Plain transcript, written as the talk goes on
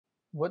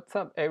What's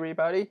up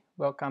everybody?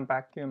 Welcome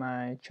back to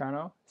my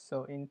channel.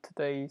 So in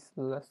today's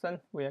lesson,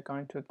 we are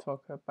going to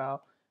talk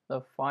about the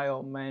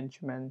file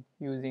management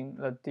using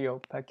the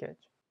deal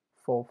package.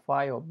 For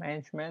file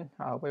management,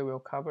 we will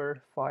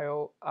cover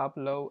file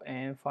upload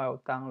and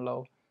file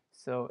download.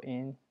 So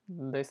in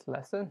this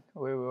lesson,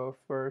 we will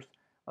first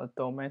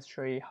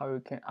demonstrate how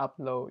you can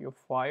upload your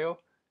file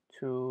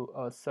to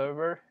a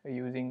server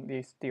using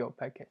this deal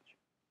package.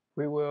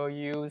 We will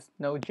use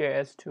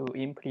Node.js to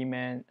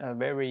implement a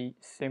very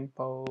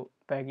simple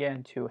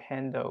backend to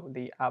handle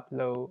the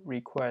upload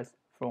request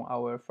from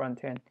our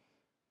frontend.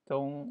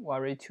 Don't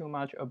worry too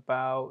much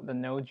about the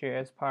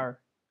Node.js part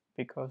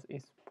because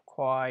it's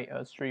quite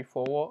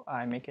straightforward.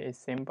 I make it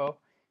simple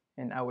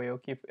and I will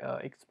give an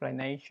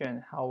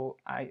explanation how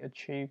I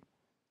achieve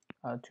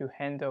to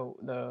handle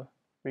the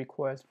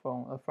request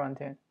from a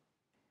frontend.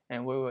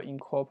 And we will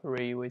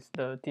incorporate with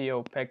the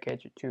deal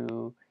package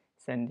to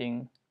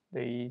sending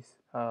these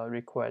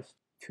requests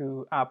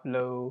to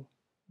upload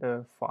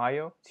the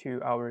file to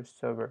our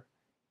server.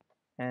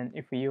 And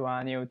if you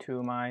are new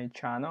to my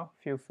channel,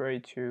 feel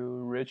free to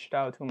reach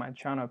out to my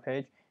channel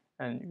page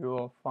and you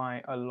will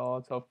find a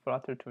lot of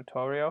Flutter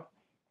tutorial.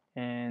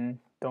 And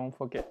don't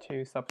forget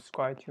to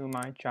subscribe to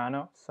my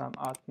channel, sum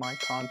up my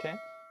content,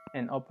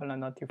 and open the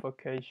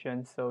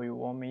notification so you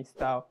won't miss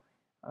out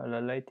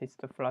the latest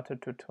Flutter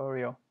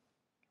tutorial.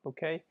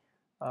 Okay,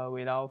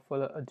 without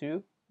further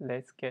ado,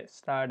 let's get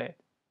started.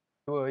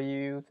 We will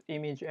use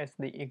image as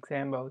the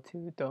example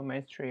to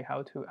demonstrate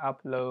how to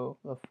upload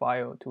the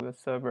file to the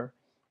server.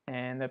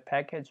 And the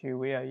package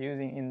we are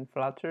using in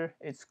Flutter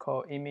is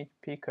called image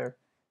picker.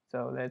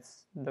 So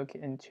let's look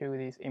into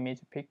this image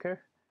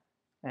picker.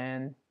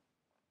 And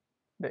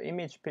the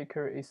image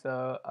picker is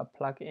a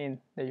plugin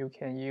that you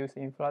can use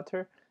in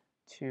Flutter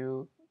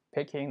to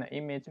picking the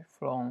image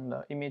from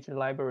the image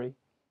library,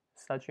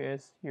 such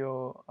as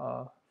your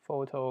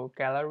photo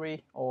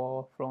gallery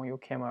or from your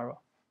camera.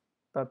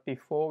 But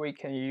before we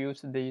can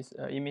use this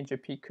image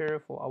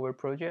picker for our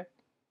project,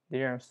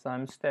 there are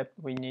some steps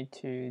we need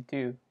to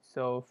do.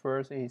 So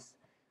first is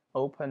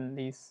open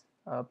this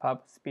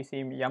pub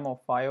specific YAML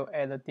file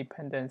as a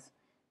dependence.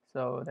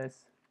 So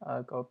let's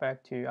go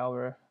back to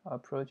our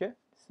project.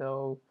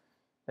 So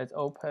let's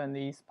open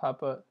this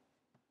pub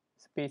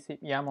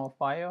specific YAML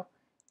file.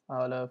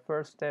 The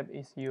first step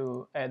is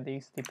you add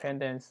this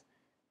dependence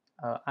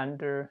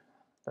under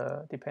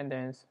the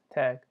dependence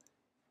tag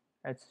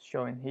as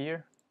shown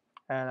here.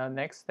 And the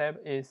next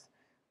step is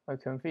a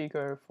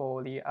configure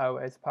for the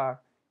iOS part.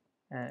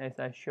 And as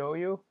I show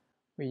you,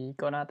 we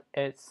gonna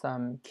add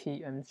some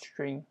key and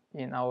string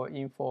in our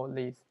info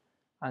list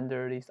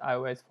under this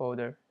iOS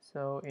folder.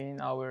 So in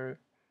our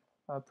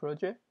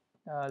project,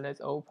 let's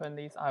open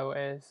this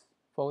iOS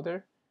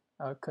folder.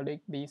 Click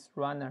this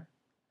runner.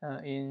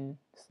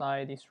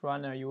 Inside this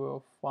runner, you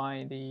will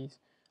find this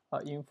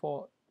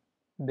info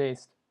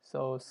list.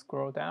 So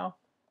scroll down,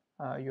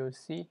 you'll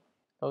see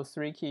those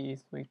three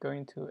keys we're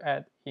going to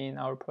add in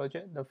our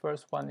project. The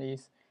first one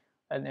is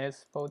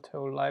NS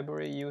photo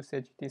library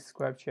usage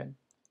description,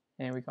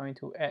 and we're going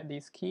to add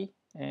this key,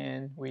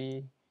 and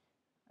we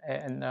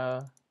add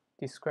a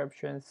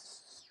description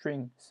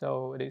string,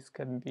 so this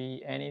can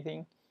be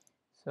anything.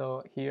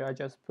 So here I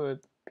just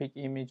put pick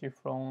image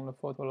from the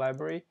photo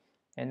library.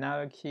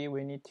 Another key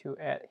we need to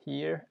add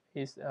here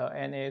is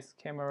NS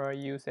camera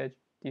usage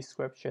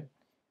description.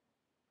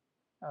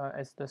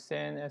 As the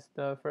same as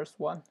the first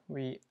one,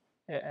 we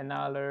add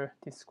another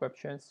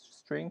description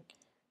string.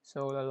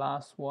 So the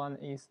last one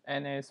is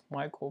NS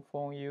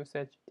microphone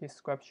usage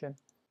description.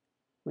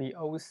 We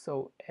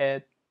also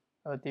add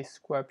a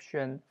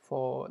description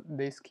for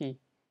this key,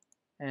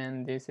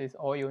 and this is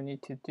all you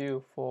need to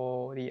do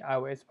for the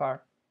iOS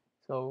part.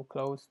 So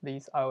close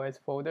this iOS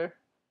folder,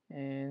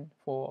 and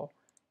for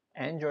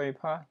Android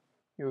part,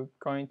 you're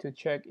going to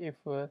check if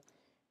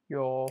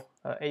your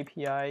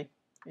API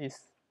is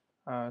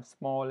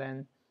smaller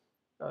than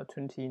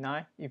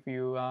 29. If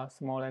you are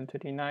smaller than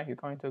 29, you're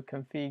going to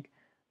configure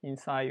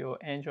inside your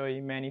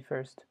Android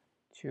manifest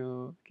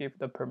to give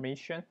the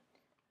permission.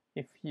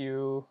 If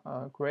you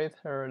are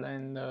greater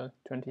than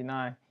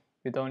 29,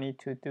 you don't need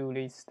to do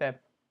this step.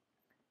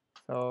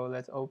 So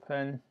let's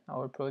open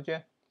our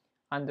project.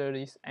 Under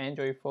this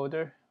Android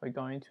folder, we're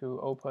going to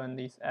open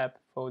this app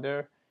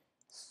folder,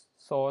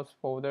 source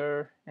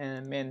folder,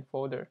 and main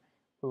folder.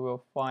 We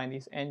will find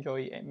this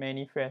Android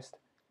manifest.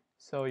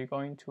 So you're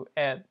going to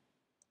add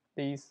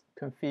this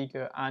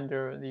configure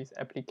under this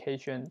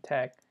application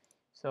tag.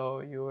 So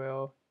you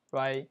will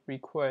write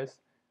request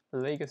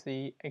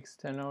legacy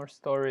external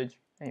storage,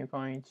 and you're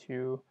going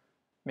to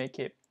make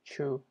it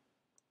true.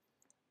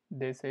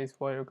 This is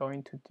what you're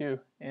going to do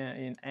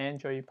in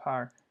Android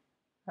part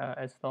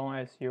as long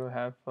as you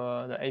have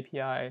the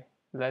API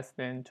less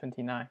than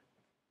 29.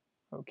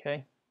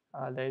 Okay,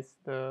 that's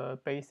the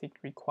basic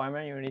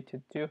requirement you need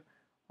to do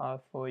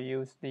for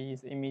use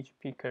this image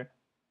picker.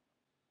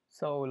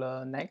 So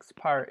the next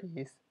part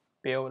is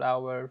build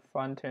our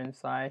front-end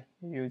side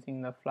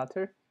using the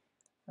Flutter.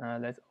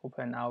 Let's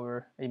open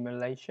our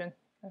emulation.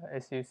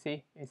 As you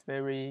see, it's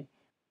very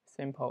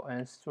simple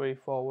and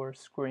straightforward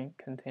screen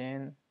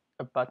contain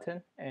a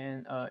button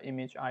and an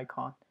image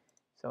icon.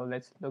 So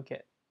let's look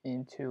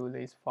into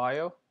this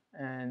file,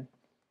 and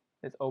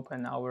let's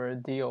open our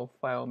DO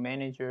file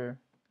manager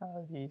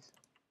this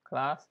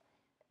class.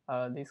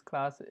 This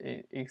class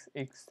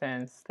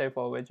extends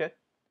stable widget,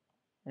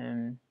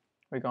 and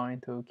we're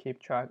going to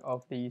keep track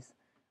of these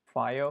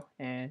file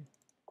and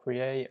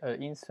create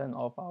an instance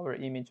of our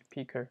image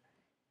picker.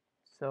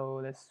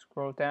 So let's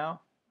scroll down.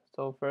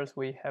 So first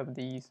we have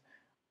these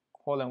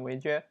column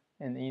widget,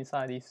 and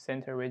inside this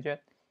center widget,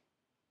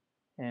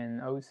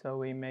 and also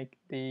we make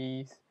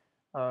these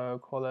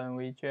column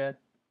widget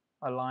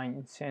align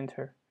in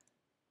center,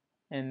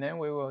 and then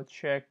we will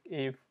check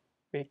if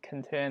we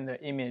contain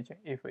the image.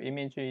 If the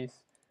image is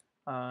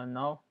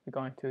no, we're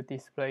going to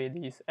display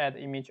this add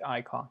image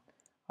icon.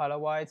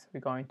 Otherwise,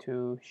 we're going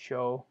to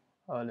show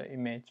the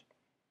image.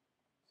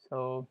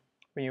 So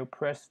when you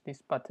press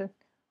this button,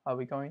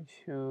 we're going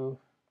to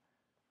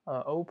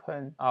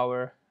open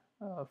our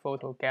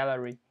photo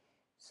gallery.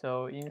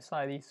 So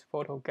inside this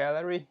photo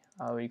gallery,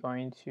 we're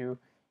going to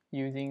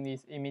using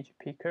this image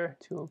picker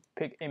to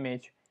pick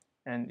image,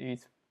 and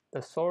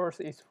the source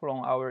is from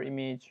our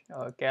image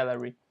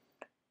gallery.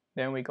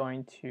 Then we're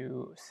going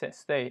to set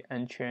state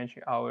and change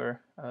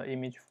our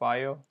image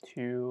file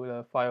to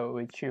the file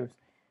we choose,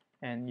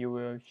 and you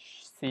will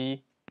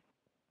see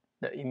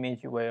the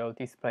image will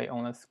display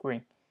on the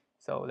screen.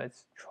 So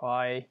let's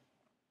try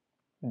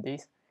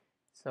this.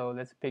 So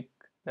let's pick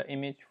the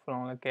image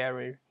from the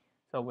gallery.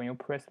 So when you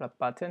press the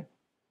button,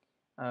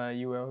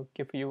 you will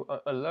give you an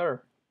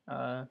alert,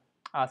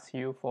 ask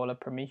you for the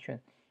permission.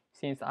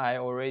 Since I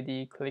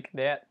already clicked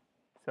that,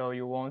 so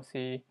you won't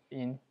see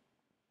in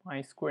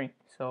my screen.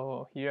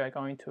 So here I'm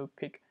going to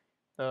pick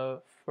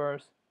the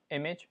first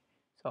image.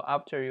 So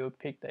after you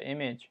pick the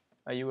image,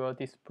 you will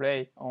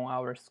display on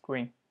our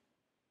screen.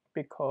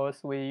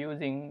 Because we're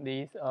using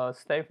this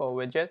stable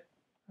widget,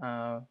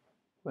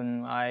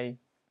 when I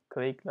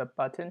click the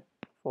button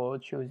for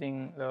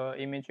choosing the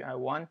image I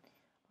want,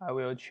 I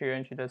will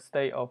change the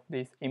state of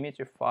this image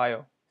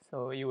file.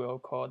 So you will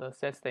call the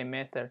setState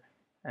method,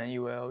 and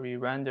you will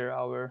re-render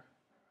our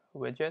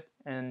widget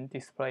and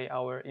display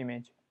our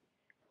image.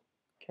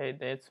 Okay,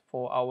 that's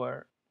for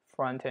our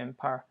front-end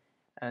part.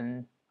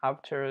 And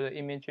after the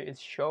image is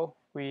shown,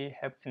 we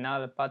have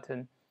another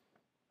button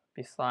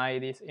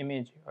beside this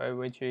image,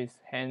 which is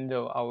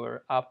handle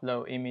our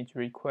upload image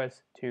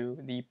request to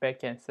the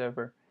backend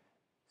server.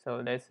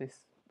 So this is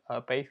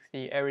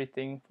basically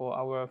everything for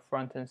our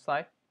front-end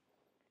side.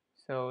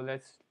 So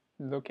let's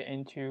look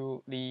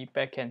into the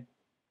backend.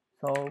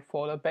 So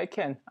for the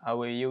backend,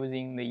 we're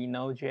using the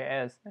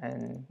Node.js,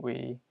 and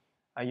we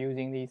are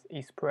using this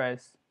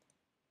Express,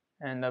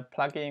 and the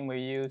plugin we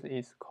use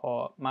is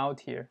called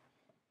multer,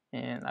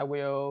 and I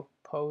will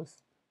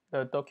post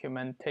the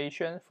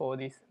documentation for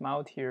this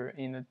multer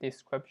in the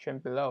description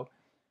below.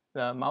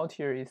 The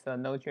multer is a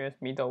Node.js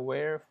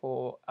middleware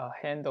for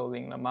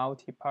handling the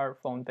multi-part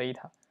phone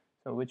data,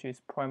 so which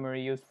is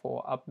primarily used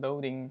for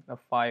uploading the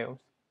files.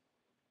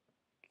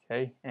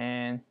 Okay,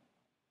 and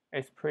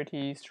it's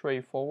pretty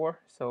straightforward,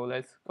 so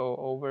let's go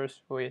over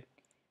through it.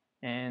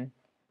 And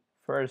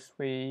first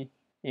we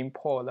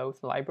import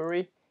those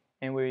library,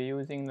 and we're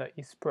using the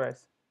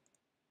Express,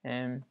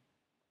 and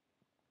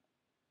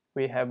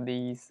we have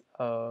these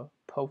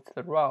post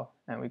route,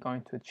 and we're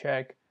going to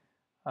check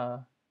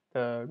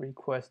the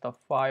request of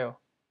file.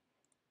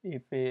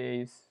 If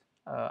it is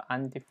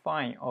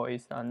undefined or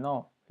is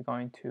unknown, we're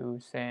going to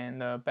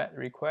send a bad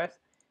request.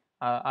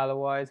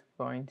 Otherwise,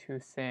 we're going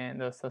to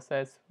send a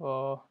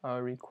successful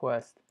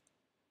request.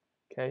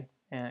 Okay,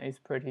 and it's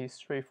pretty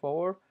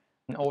straightforward.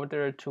 In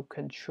order to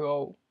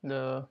control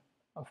the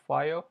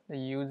file the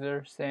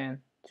user sent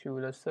to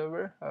the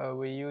server,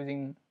 we're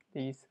using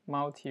this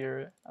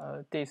multi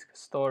disk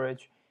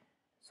storage.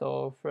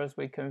 So first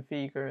we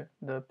configure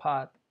the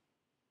path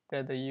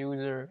that the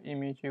user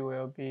image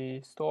will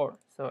be stored.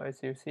 So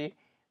as you see,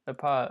 the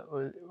path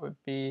would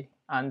be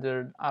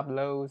under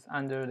uploads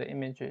under the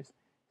images.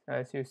 So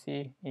as you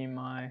see in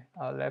my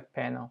left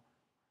panel,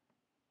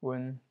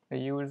 when the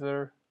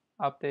user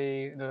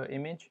update the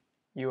image,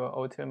 you will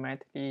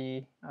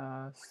automatically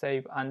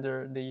save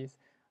under these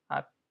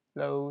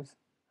uploads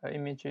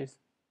images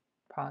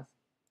path.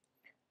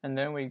 And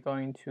then we're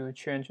going to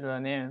change the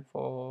name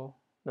for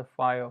the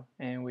file,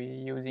 and we're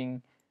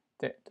using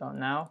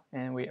that.now,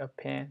 and we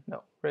append the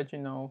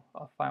original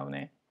file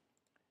name.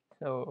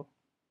 So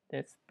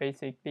that's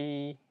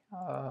basically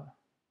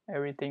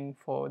everything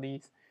for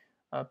this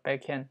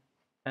backend.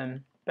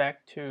 And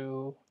back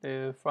to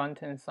the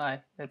front-end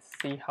side, let's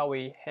see how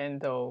we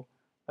handle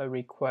a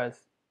request.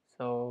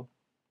 So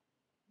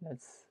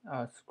let's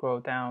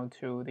scroll down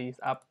to this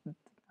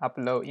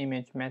upload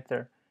image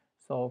method.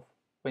 So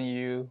when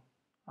you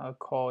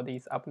call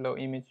this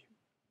upload image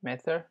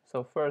method,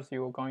 so first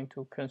you're going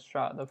to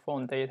construct the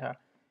phone data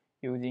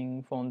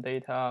using phone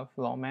data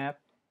flow map,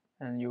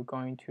 and you're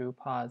going to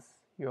pass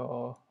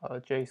your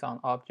JSON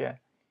object.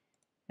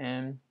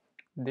 And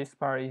this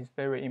part is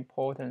very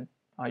important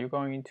you're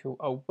going to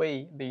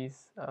await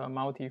this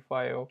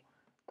multi-file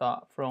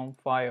from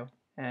file,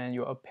 and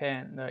you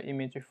append the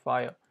image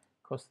file,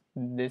 because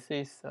this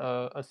is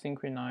a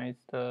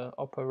synchronized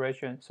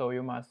operation, so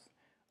you must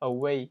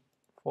await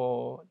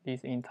for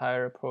this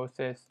entire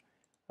process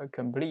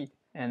complete,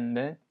 and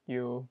then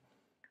you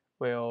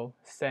will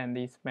send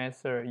this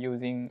method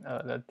using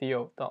the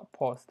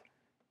deal.post,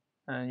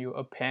 and you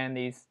append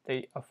this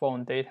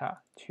phone data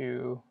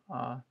to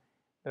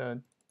the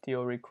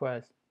deal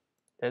request.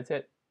 That's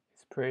it.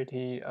 It's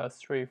pretty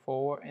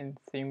straightforward and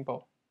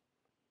simple.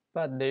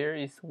 But there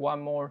is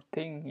one more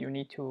thing you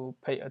need to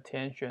pay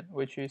attention,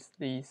 which is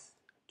this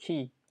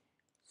key.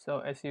 So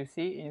as you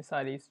see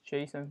inside this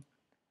JSON,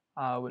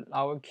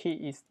 our key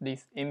is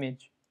this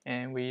image,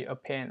 and we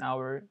append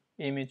our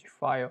image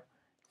file.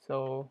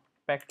 So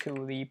back to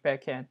the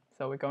backend.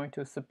 So we're going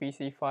to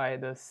specify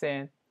the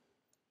send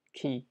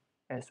key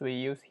as we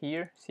use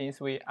here, since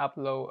we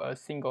upload a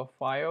single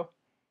file,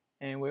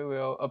 and we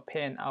will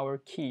append our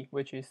key,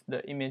 which is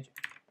the image.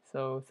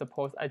 So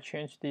suppose I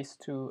change this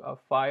to a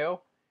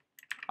file,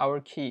 our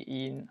key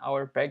in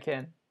our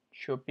backend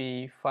should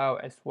be file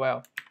as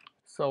well.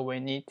 So we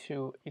need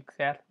to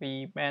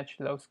exactly match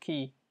those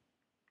keys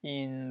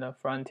in the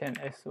front end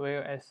as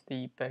well as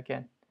the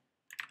backend.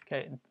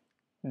 Okay,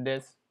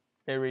 that's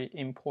very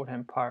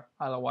important part.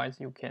 Otherwise,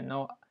 you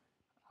cannot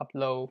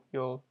upload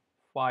your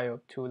file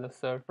to the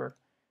server.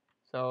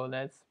 So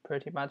that's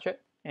pretty much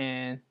it,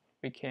 and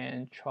we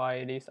can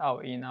try this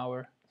out in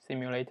our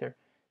simulator.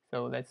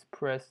 So let's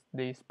press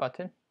this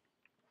button,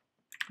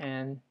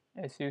 and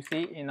as you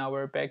see in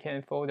our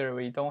backend folder,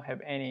 we don't have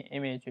any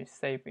images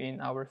saved in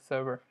our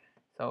server.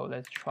 So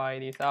let's try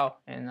this out,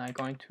 and I'm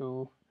going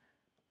to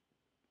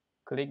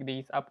click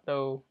this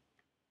upload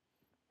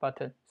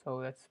button. So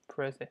let's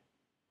press it.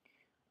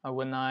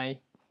 When I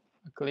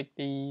click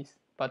this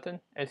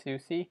button, as you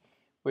see,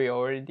 we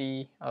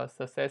already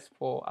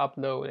successful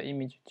upload the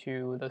image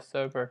to the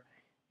server,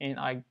 and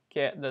I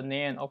get the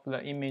name of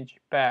the image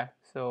back.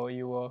 So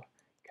it will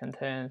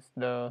contains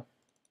the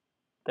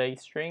date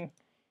string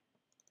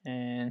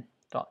and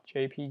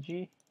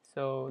 .jpg.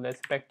 So let's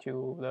back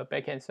to the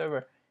backend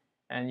server,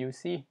 and you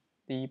see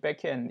the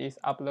backend, this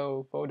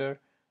upload folder,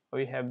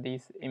 we have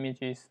these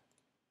images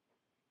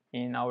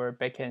in our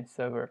backend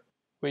server,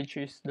 which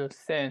is the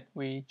same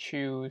we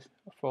choose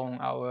from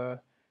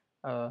our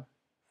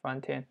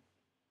front end.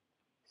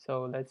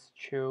 So let's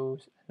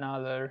choose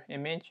another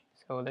image.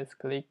 So let's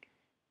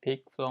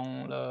pick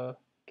from the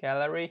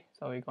gallery.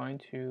 So we're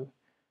going to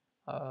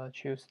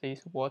choose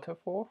this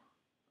waterfall.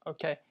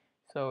 Okay,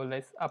 so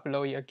let's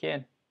upload it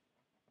again,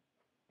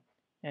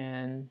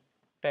 and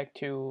back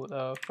to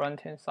the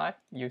front end side,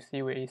 you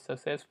see we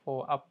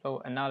successful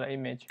upload another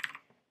image.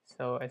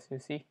 So as you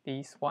see,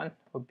 this one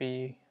will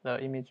be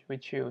the image we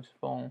choose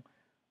from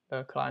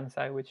the client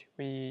side, which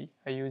we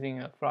are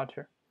using a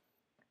Flutter.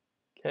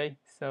 Okay,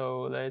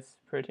 so that's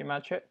pretty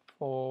much it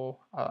for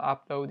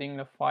uploading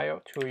the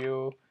file to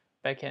your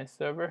backend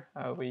server.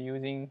 We're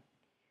using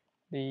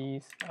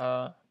these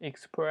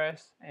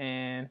Express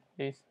and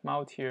this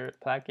multer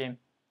plugin.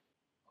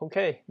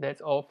 Okay,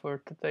 that's all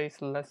for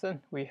today's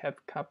lesson. We have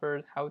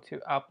covered how to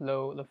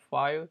upload the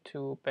file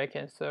to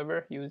backend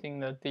server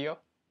using the deal.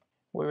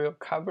 We will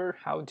cover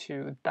how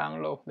to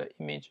download the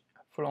image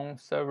from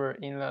server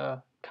in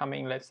the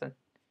coming lesson.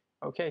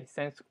 Okay,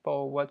 thanks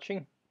for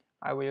watching.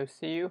 I will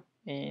see you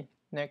in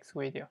next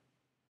video.